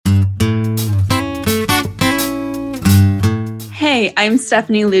Hi, I'm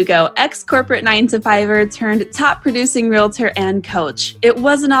Stephanie Lugo, ex-corporate 9-to-5er turned top producing realtor and coach. It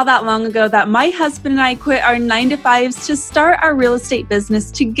wasn't all that long ago that my husband and I quit our 9-to-5s to start our real estate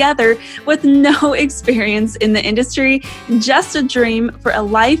business together with no experience in the industry, just a dream for a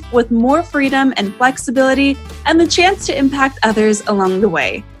life with more freedom and flexibility and the chance to impact others along the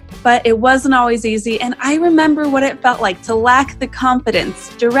way. But it wasn't always easy, and I remember what it felt like to lack the confidence,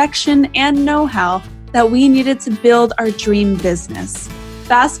 direction, and know-how that we needed to build our dream business.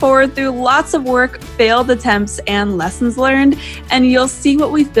 Fast forward through lots of work, failed attempts, and lessons learned, and you'll see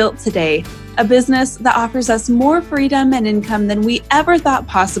what we've built today. A business that offers us more freedom and income than we ever thought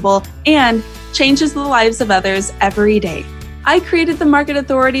possible and changes the lives of others every day. I created the Market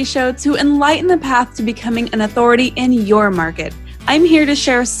Authority Show to enlighten the path to becoming an authority in your market. I'm here to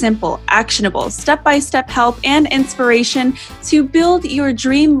share simple, actionable, step-by-step help and inspiration to build your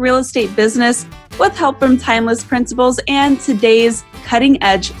dream real estate business with help from timeless principles and today's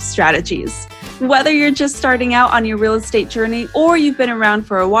cutting-edge strategies. Whether you're just starting out on your real estate journey or you've been around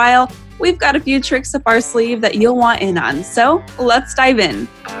for a while, we've got a few tricks up our sleeve that you'll want in on. So let's dive in.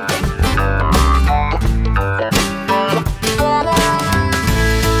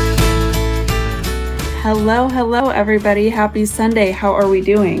 Hello, everybody. Happy Sunday. How are we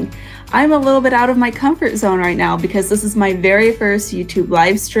doing? I'm a little bit out of my comfort zone right now because this is my very first YouTube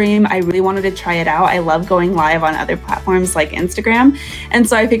live stream. I really wanted to try it out. I love going live on other platforms like Instagram. And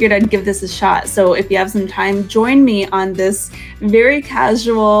so I figured I'd give this a shot. So if you have some time, join me on this very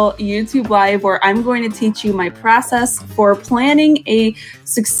casual YouTube live where I'm going to teach you my process for planning a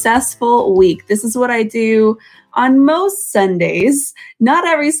successful week. This is what I do on most Sundays, not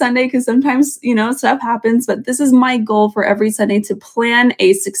every Sunday, because sometimes, stuff happens, but this is my goal for every Sunday to plan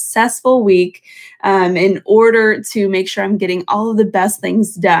a successful week in order to make sure I'm getting all of the best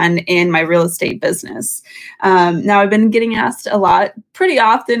things done in my real estate business. Now, I've been getting asked a lot, pretty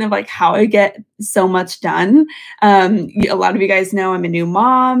often, of how I get so much done. A lot of you guys know I'm a new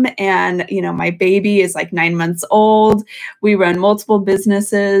mom and, my baby is 9 months old. We run multiple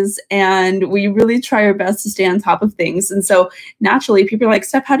businesses and we really try our best to stay on top of things. And so naturally people are like,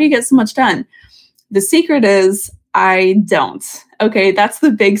 Steph, how do you get so much done? The secret is I don't. Okay, that's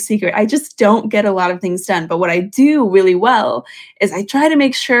the big secret. I just don't get a lot of things done. But what I do really well is I try to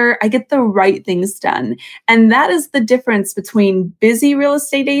make sure I get the right things done. And that is the difference between busy real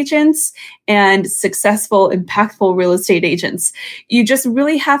estate agents and successful, impactful real estate agents. You just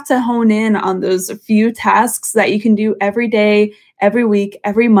really have to hone in on those few tasks that you can do every day, every week,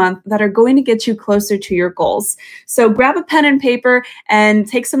 every month that are going to get you closer to your goals. So grab a pen and paper and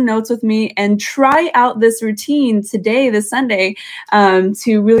take some notes with me and try out this routine today, this Sunday,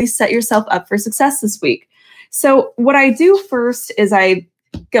 to really set yourself up for success this week. So what I do first is I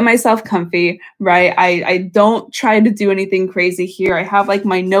get myself comfy, right? I don't try to do anything crazy here. I have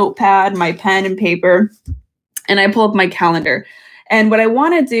my notepad, my pen and paper, and I pull up my calendar. And what I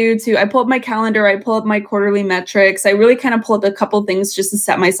want to do I pull up my calendar, I pull up my quarterly metrics. I really kind of pull up a couple things just to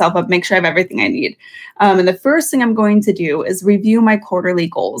set myself up, make sure I have everything I need. And the first thing I'm going to do is review my quarterly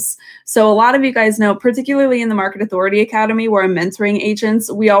goals. So a lot of you guys know, particularly in the Market Authority Academy, where I'm mentoring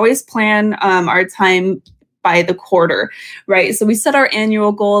agents, we always plan our time by the quarter, right? So we set our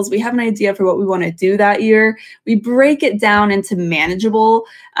annual goals. We have an idea for what we want to do that year. We break it down into manageable,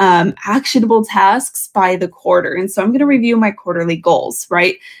 actionable tasks by the quarter. And so I'm going to review my quarterly goals,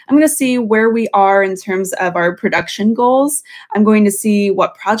 right? I'm going to see where we are in terms of our production goals. I'm going to see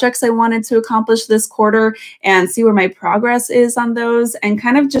what projects I wanted to accomplish this quarter and see where my progress is on those and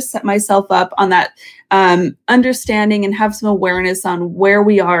kind of just set myself up on that understanding and have some awareness on where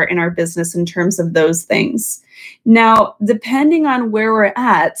we are in our business in terms of those things. Now, depending on where we're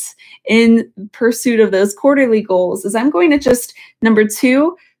at in pursuit of those quarterly goals, is I'm going to just, number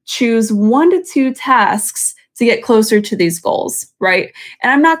 2, choose 1 to 2 tasks to get closer to these goals, right?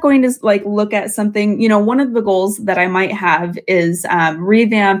 And I'm not going to look at something, one of the goals that I might have is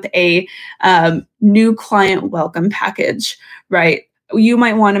revamp a new client welcome package, right? You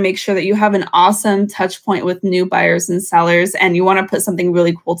might want to make sure that you have an awesome touch point with new buyers and sellers, and you want to put something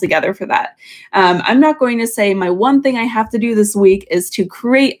really cool together for that. I'm not going to say my one thing I have to do this week is to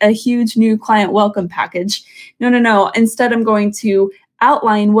create a huge new client welcome package. No. Instead, I'm going to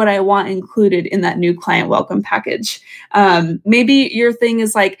outline what I want included in that new client welcome package. Maybe your thing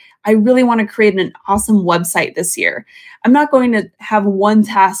is I really want to create an awesome website this year. I'm not going to have one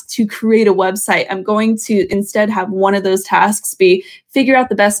task to create a website. I'm going to instead have one of those tasks be figure out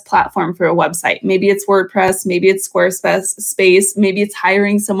the best platform for a website. Maybe it's WordPress, maybe it's Squarespace, maybe it's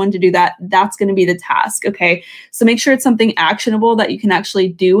hiring someone to do that. That's going to be the task, okay? So make sure it's something actionable that you can actually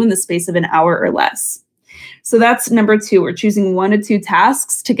do in the space of an hour or less. So that's number 2. We're choosing 1 to 2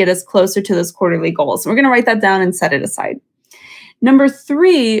 tasks to get us closer to those quarterly goals. We're going to write that down and set it aside. Number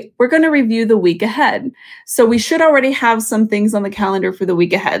 3, we're going to review the week ahead. So we should already have some things on the calendar for the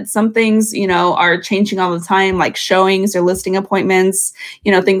week ahead. Some things, are changing all the time, like showings or listing appointments,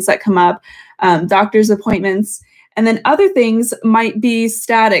 things that come up, doctor's appointments. And then other things might be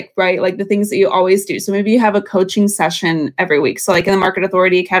static, right? Like the things that you always do. So maybe you have a coaching session every week. So like in the Market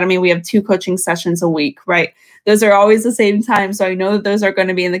Authority Academy, we have 2 coaching sessions a week, right? Those are always the same time. So I know that those are going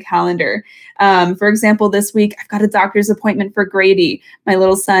to be in the calendar. For example, this week, I've got a doctor's appointment for Grady, my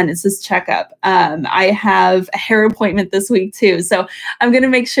little son. It's his checkup. I have a hair appointment this week too. So I'm going to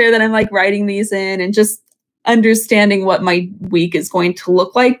make sure that I'm like writing these in and just understanding what my week is going to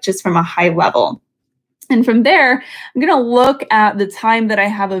look like just from a high level. And from there, I'm going to look at the time that I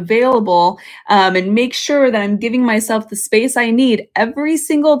have available and make sure that I'm giving myself the space I need every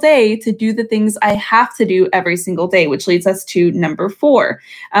single day to do the things I have to do every single day, which leads us to number 4.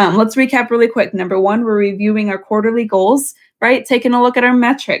 Let's recap really quick. Number 1, we're reviewing our quarterly goals, right? Taking a look at our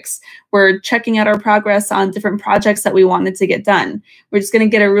metrics. We're checking out our progress on different projects that we wanted to get done. We're just going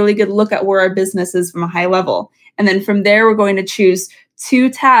to get a really good look at where our business is from a high level. And then from there, we're going to choose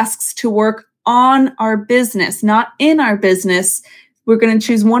 2 tasks to work on our business, not in our business. We're going to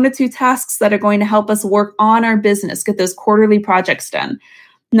choose 1 to 2 tasks that are going to help us work on our business, get those quarterly projects done.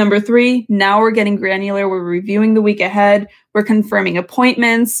 Number 3, now we're getting granular. We're reviewing the week ahead. We're confirming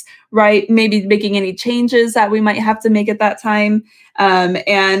appointments, right? Maybe making any changes that we might have to make at that time,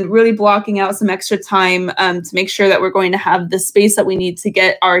 and really blocking out some extra time to make sure that we're going to have the space that we need to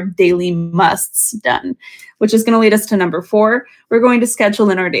get our daily musts done, which is going to lead us to number 4. We're going to schedule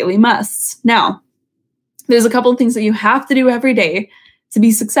in our daily musts. Now, there's a couple of things that you have to do every day to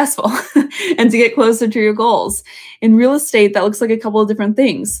be successful and to get closer to your goals. In real estate, that looks like a couple of different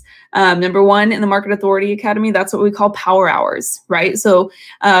things. Number 1, in the Market Authority Academy, that's what we call power hours, right? So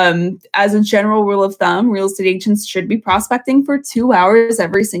as a general rule of thumb, real estate agents should be prospecting for 2 hours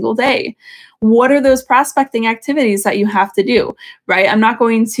every single day. What are those prospecting activities that you have to do, right? I'm not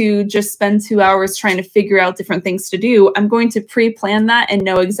going to just spend 2 hours trying to figure out different things to do. I'm going to pre-plan that and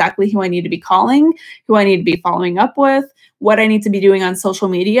know exactly who I need to be calling, who I need to be following up with, what I need to be doing on social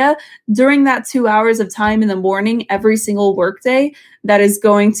media during that 2 hours of time in the morning, every single workday. That is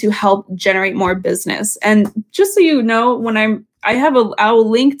going to help generate more business. And just so you know, I'll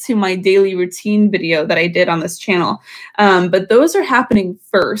link to my daily routine video that I did on this channel. But those are happening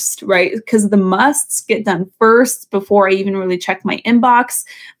first, right? Because the musts get done first before I even really check my inbox,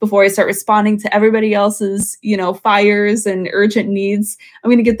 before I start responding to everybody else's, fires and urgent needs. I'm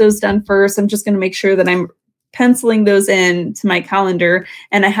going to get those done first. I'm just going to make sure that I'm penciling those in to my calendar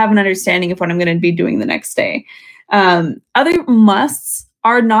and I have an understanding of what I'm going to be doing the next day. Other musts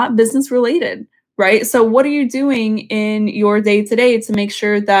are not business related, right? So what are you doing in your day to day to make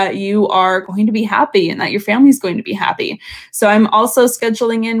sure that you are going to be happy and that your family is going to be happy? So I'm also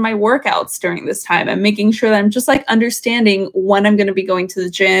scheduling in my workouts during this time. I'm making sure that I'm just like understanding when I'm going to be going to the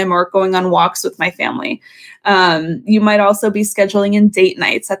gym or going on walks with my family. You might also be scheduling in date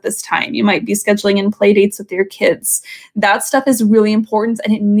nights at this time. You might be scheduling in play dates with your kids. That stuff is really important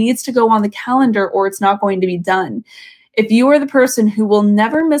and it needs to go on the calendar or it's not going to be done. If you are the person who will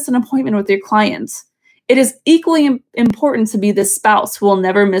never miss an appointment with your clients, it is equally important to be the spouse who will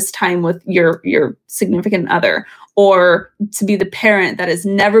never miss time with your significant other, or to be the parent that is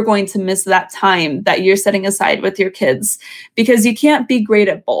never going to miss that time that you're setting aside with your kids, because you can't be great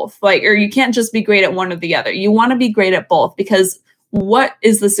at both, or you can't just be great at one or the other. You want to be great at both, because what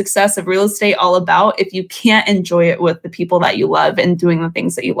is the success of real estate all about if you can't enjoy it with the people that you love and doing the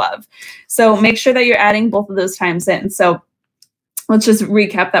things that you love? So make sure that you're adding both of those times in. So let's just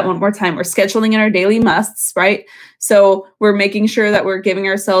recap that one more time. We're scheduling in our daily musts, right? So we're making sure that we're giving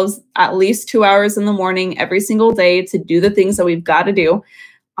ourselves at least 2 hours in the morning every single day to do the things that we've got to do.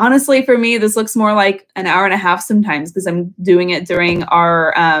 Honestly, for me, this looks more like an hour and a half sometimes because I'm doing it during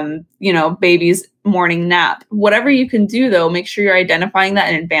our, baby's morning nap. Whatever you can do, though, make sure you're identifying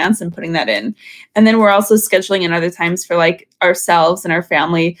that in advance and putting that in. And then we're also scheduling in other times for ourselves and our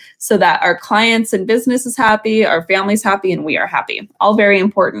family so that our clients and business is happy, our family's happy, and we are happy. All very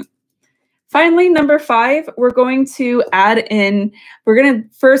important. Finally, number 5, we're going to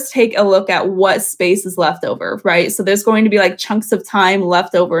first take a look at what space is left over, right? So there's going to be chunks of time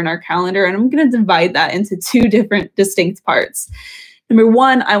left over in our calendar, and I'm going to divide that into 2 different distinct parts. Number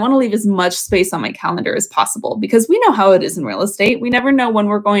 1, I want to leave as much space on my calendar as possible because we know how it is in real estate. We never know when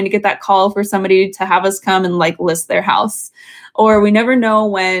we're going to get that call for somebody to have us come and list their house. or we never know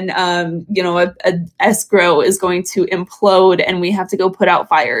when, a escrow is going to implode and we have to go put out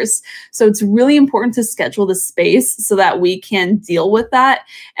fires. So it's really important to schedule the space so that we can deal with that.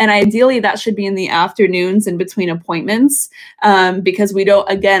 And ideally that should be in the afternoons in between appointments, because we don't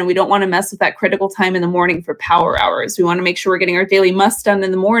want to mess with that critical time in the morning for power hours. We want to make sure we're getting our daily must done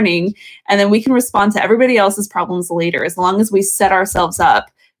in the morning, and then we can respond to everybody else's problems later. As long as we set ourselves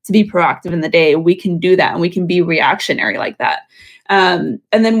up to be proactive in the day, we can do that, and we can be reactionary like that. And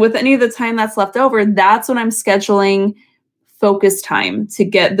then with any of the time that's left over, that's when I'm scheduling focus time to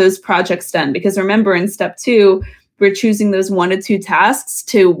get those projects done. Because remember, in step 2, we're choosing those 1 to 2 tasks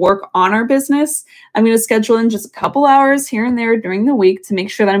to work on our business. I'm going to schedule in just a couple hours here and there during the week to make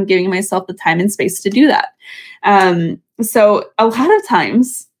sure that I'm giving myself the time and space to do that. So a lot of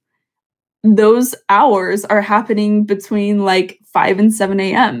times, those hours are happening between like 5 and 7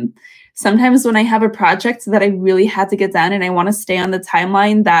 a.m. Sometimes when I have a project that I really had to get done and I want to stay on the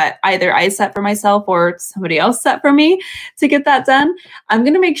timeline that either I set for myself or somebody else set for me to get that done, I'm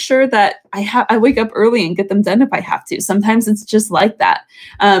going to make sure that I wake up early and get them done if I have to. Sometimes it's just like that.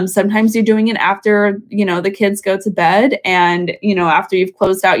 Sometimes you're doing it after, the kids go to bed, and, after you've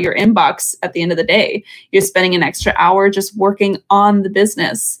closed out your inbox at the end of the day, you're spending an extra hour just working on the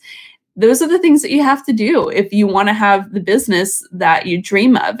business. Those are the things that you have to do if you want to have the business that you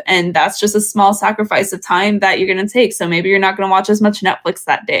dream of. And that's just a small sacrifice of time that you're going to take. So maybe you're not going to watch as much Netflix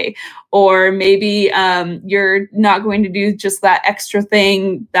that day, or maybe you're not going to do just that extra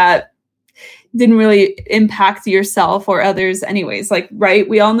thing that didn't really impact yourself or others anyways. Right?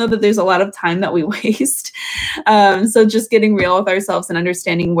 We all know that there's a lot of time that we waste. So just getting real with ourselves and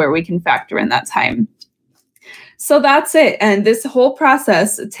understanding where we can factor in that time. So that's it. And this whole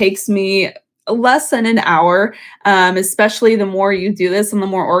process takes me less than an hour, especially the more you do this and the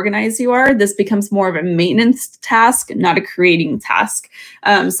more organized you are. This becomes more of a maintenance task, not a creating task.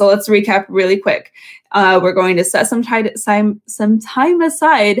 So let's recap really quick. We're going to set some time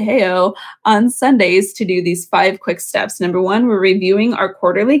aside, on Sundays to do these 5 quick steps. Number 1, we're reviewing our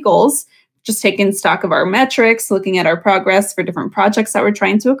quarterly goals, just taking stock of our metrics, looking at our progress for different projects that we're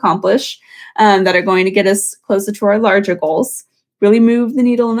trying to accomplish, that are going to get us closer to our larger goals, really move the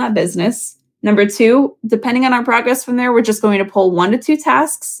needle in that business. Number 2, depending on our progress from there, we're just going to pull 1 to 2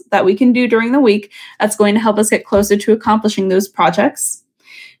 tasks that we can do during the week. That's going to help us get closer to accomplishing those projects.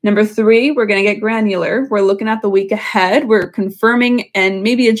 Number 3, we're going to get granular. We're looking at the week ahead. We're confirming and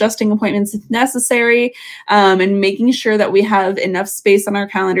maybe adjusting appointments if necessary, and making sure that we have enough space on our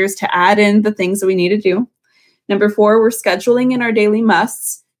calendars to add in the things that we need to do. Number 4, we're scheduling in our daily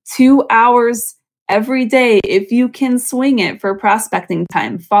musts, 2 hours every day, if you can swing it, for prospecting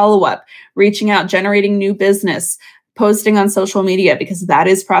time, follow-up, reaching out, generating new business, posting on social media, because that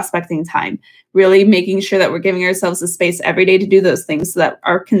is prospecting time. Really making sure that we're giving ourselves a space every day to do those things so that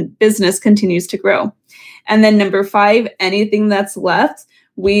our business continues to grow. And then number 5, anything that's left,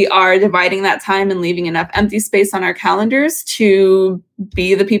 we are dividing that time and leaving enough empty space on our calendars to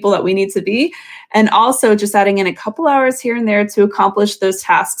be the people that we need to be. And also just adding in a couple hours here and there to accomplish those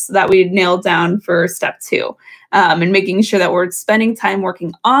tasks that we nailed down for step 2. And making sure that we're spending time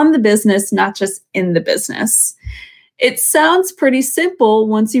working on the business, not just in the business. It sounds pretty simple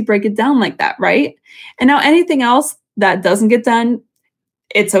once you break it down like that, right? And now anything else that doesn't get done,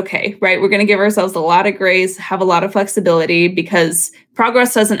 it's okay, right? We're going to give ourselves a lot of grace, have a lot of flexibility, because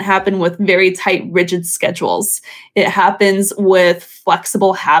progress doesn't happen with very tight, rigid schedules. It happens with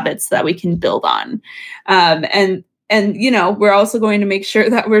flexible habits that we can build on. And we're also going to make sure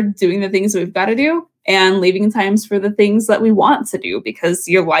that we're doing the things we've got to do and leaving times for the things that we want to do, because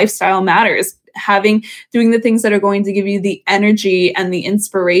your lifestyle matters. Doing the things that are going to give you the energy and the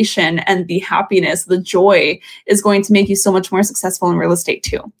inspiration and the happiness, the joy, is going to make you so much more successful in real estate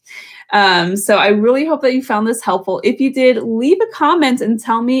too. So I really hope that you found this helpful. If you did, leave a comment and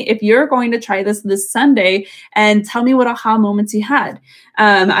tell me if you're going to try this Sunday, and tell me what aha moments you had.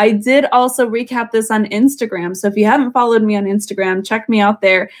 I did also recap this on Instagram. So if you haven't followed me on Instagram, check me out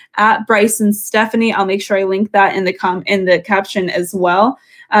there at Bryson Stephanie. I'll make sure I link that in the caption as well.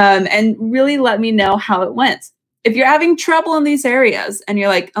 And really let me know how it went. If you're having trouble in these areas and you're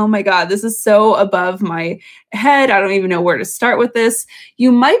like, oh my God, this is so above my head, I don't even know where to start with this, you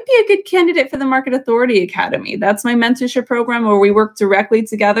might be a good candidate for the Market Authority Academy. That's my mentorship program where we work directly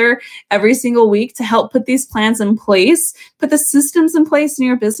together every single week to help put these plans in place, put the systems in place in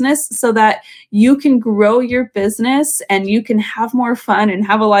your business so that you can grow your business and you can have more fun and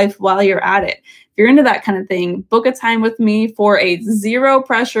have a life while you're at it. If you're into that kind of thing, book a time with me for a zero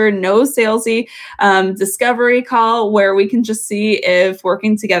pressure, no salesy discovery call where we can just see if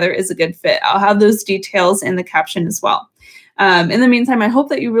working together is a good fit. I'll have those details in the caption as well. In the meantime, I hope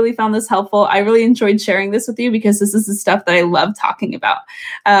that you really found this helpful. I really enjoyed sharing this with you because this is the stuff that I love talking about.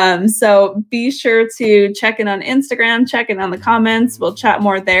 So be sure to check in on Instagram, check in on the comments. We'll chat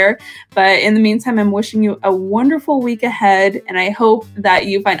more there. But in the meantime, I'm wishing you a wonderful week ahead. And I hope that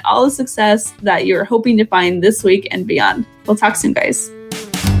you find all the success that you're hoping to find this week and beyond. We'll talk soon, guys.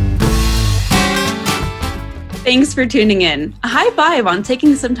 Thanks for tuning in. A high five on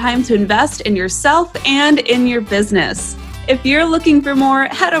taking some time to invest in yourself and in your business. If you're looking for more,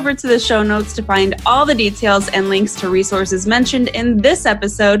 head over to the show notes to find all the details and links to resources mentioned in this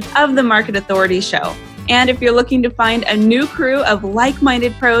episode of the Market Authority Show. And if you're looking to find a new crew of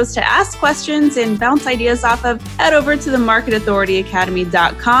like-minded pros to ask questions and bounce ideas off of, head over to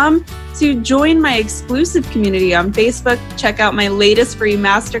themarketauthorityacademy.com to join my exclusive community on Facebook, check out my latest free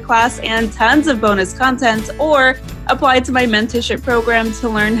masterclass and tons of bonus content, or apply to my mentorship program to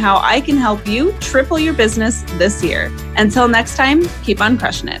learn how I can help you triple your business this year. Until next time, keep on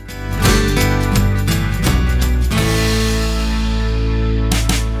crushing it.